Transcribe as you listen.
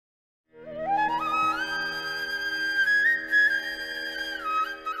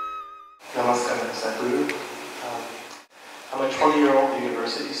conclude. I'm a 20-year-old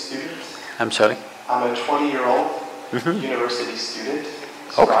university student. I'm sorry? I'm a 20-year-old university student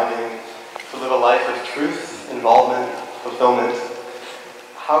striving to live a life of truth, involvement, fulfillment.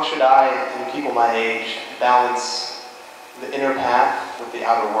 How should I and people my age balance the inner path with the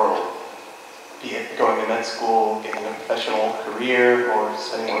outer world? Be it going to med school, getting a professional career, or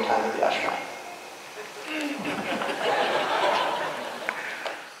spending more time at the ashram.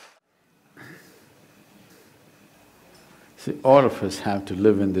 See, all of us have to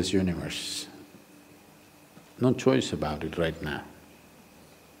live in this universe. No choice about it right now.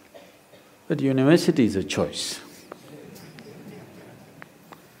 But university is a choice.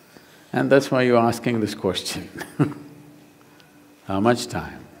 And that's why you're asking this question. How much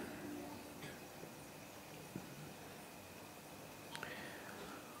time?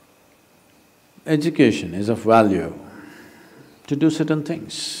 Education is of value to do certain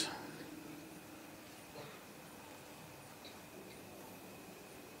things.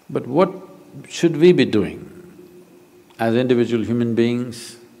 But what should we be doing as individual human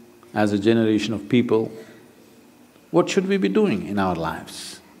beings, as a generation of people? What should we be doing in our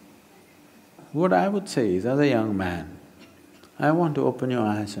lives? What I would say is, as a young man, I want to open your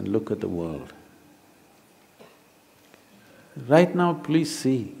eyes and look at the world. Right now, please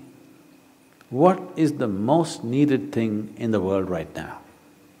see, what is the most needed thing in the world right now?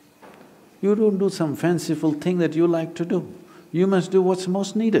 You don't do some fanciful thing that you like to do. You must do what's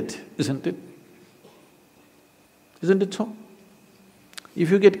most needed, isn't it? Isn't it so?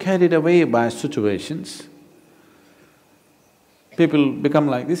 If you get carried away by situations, people become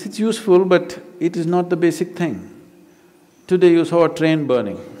like this, it's useful but it is not the basic thing. Today you saw a train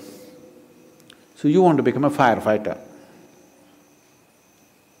burning, so you want to become a firefighter.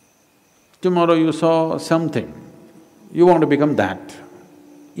 Tomorrow you saw something, you want to become that.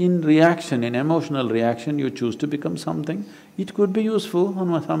 In reaction, in emotional reaction, you choose to become something. It could be useful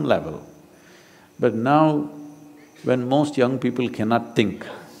on some level. But now, when most young people cannot think,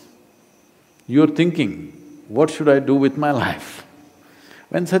 you're thinking, what should I do with my life?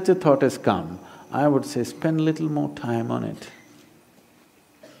 When such a thought has come, I would say spend a little more time on it.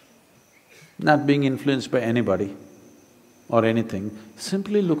 Not being influenced by anybody or anything,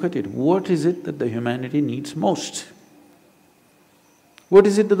 simply look at it. What is it that the humanity needs most? What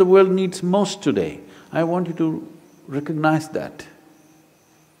is it that the world needs most today? I want you to recognize that.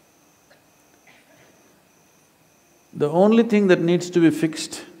 The only thing that needs to be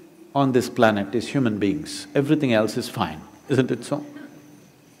fixed on this planet is human beings. Everything else is fine, isn't it so?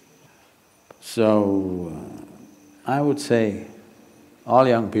 So, I would say, all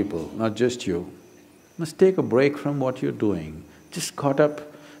young people, not just you, must take a break from what you're doing. Just caught up.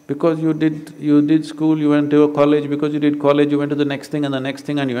 Because you did school, you went to a college, because you did college, you went to the next thing and the next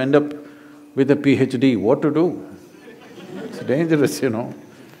thing and you end up with a PhD. What to do? It's dangerous, you know.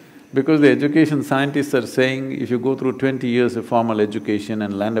 Because the education scientists are saying if you go through 20 years of formal education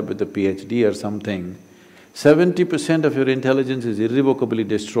and land up with a PhD or something, 70% of your intelligence is irrevocably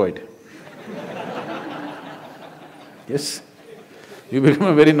destroyed. Yes, you become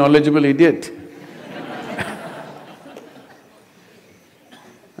a very knowledgeable idiot.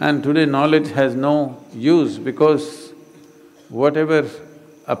 And today knowledge has no use because whatever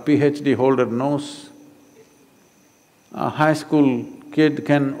a PhD holder knows, a high school kid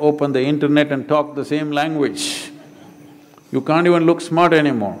can open the internet and talk the same language. You can't even look smart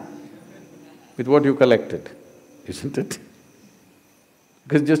anymore with what you collected, isn't it?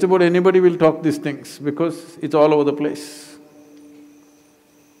 Because just about anybody will talk these things because it's all over the place.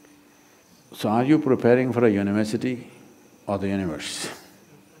 So are you preparing for a university or the universe?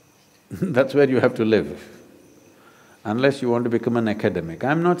 That's where you have to live, unless you want to become an academic.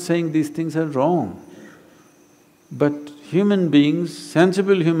 I'm not saying these things are wrong, but human beings,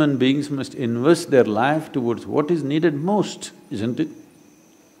 sensible human beings must invest their life towards what is needed most, isn't it?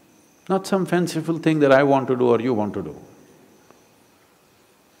 Not some fanciful thing that I want to do or you want to do.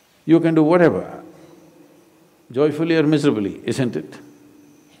 You can do whatever, joyfully or miserably, isn't it?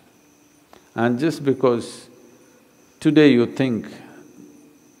 And just because today you think,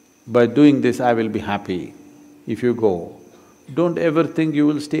 by doing this I will be happy, if you go, don't ever think you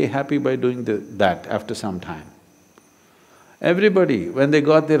will stay happy by doing that after some time. Everybody, when they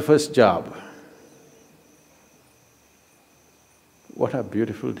got their first job, what a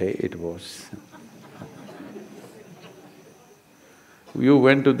beautiful day it was. You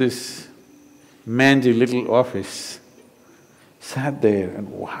went to this mangy little office, sat there and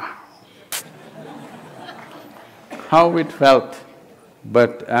wow, how it felt.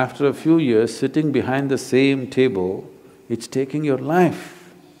 But after a few years, sitting behind the same table, it's taking your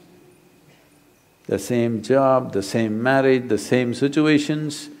life. the same job, the same marriage, the same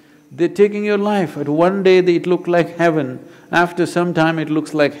situations. They're taking your life. At one day it looked like heaven, after some time it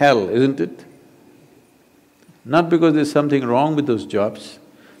looks like hell, isn't it? Not because there's something wrong with those jobs,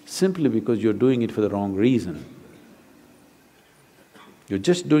 simply because you're doing it for the wrong reason. You're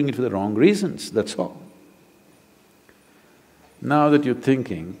just doing it for the wrong reasons, that's all. Now that you're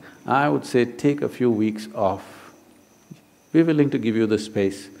thinking, I would say take a few weeks off. We're willing to give you the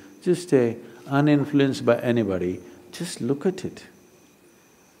space. Just stay uninfluenced by anybody, just look at it.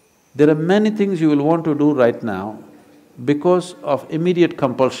 There are many things you will want to do right now because of immediate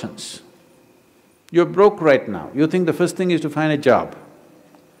compulsions. You're broke right now, you think the first thing is to find a job.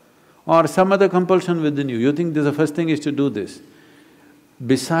 Or some other compulsion within you, you think the first thing is to do this.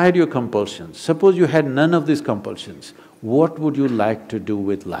 Beside your compulsions, suppose you had none of these compulsions, what would you like to do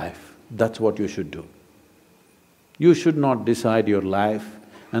with life? That's what you should do. You should not decide your life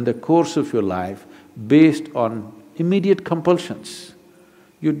and the course of your life based on immediate compulsions.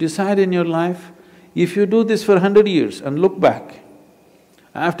 You decide in your life, if you do this for 100 years and look back,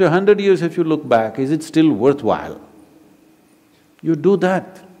 after 100 years if you look back, is it still worthwhile? You do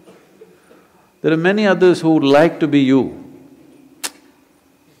that. There are many others who would like to be you.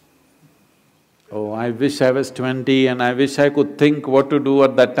 Oh, I wish I was 20 and I wish I could think what to do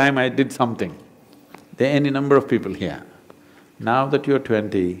at that time I did something. There are any number of people here. Now that you're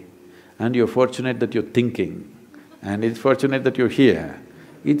 20 and you're fortunate that you're thinking and it's fortunate that you're here,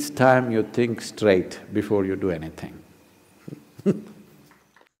 it's time you think straight before you do anything.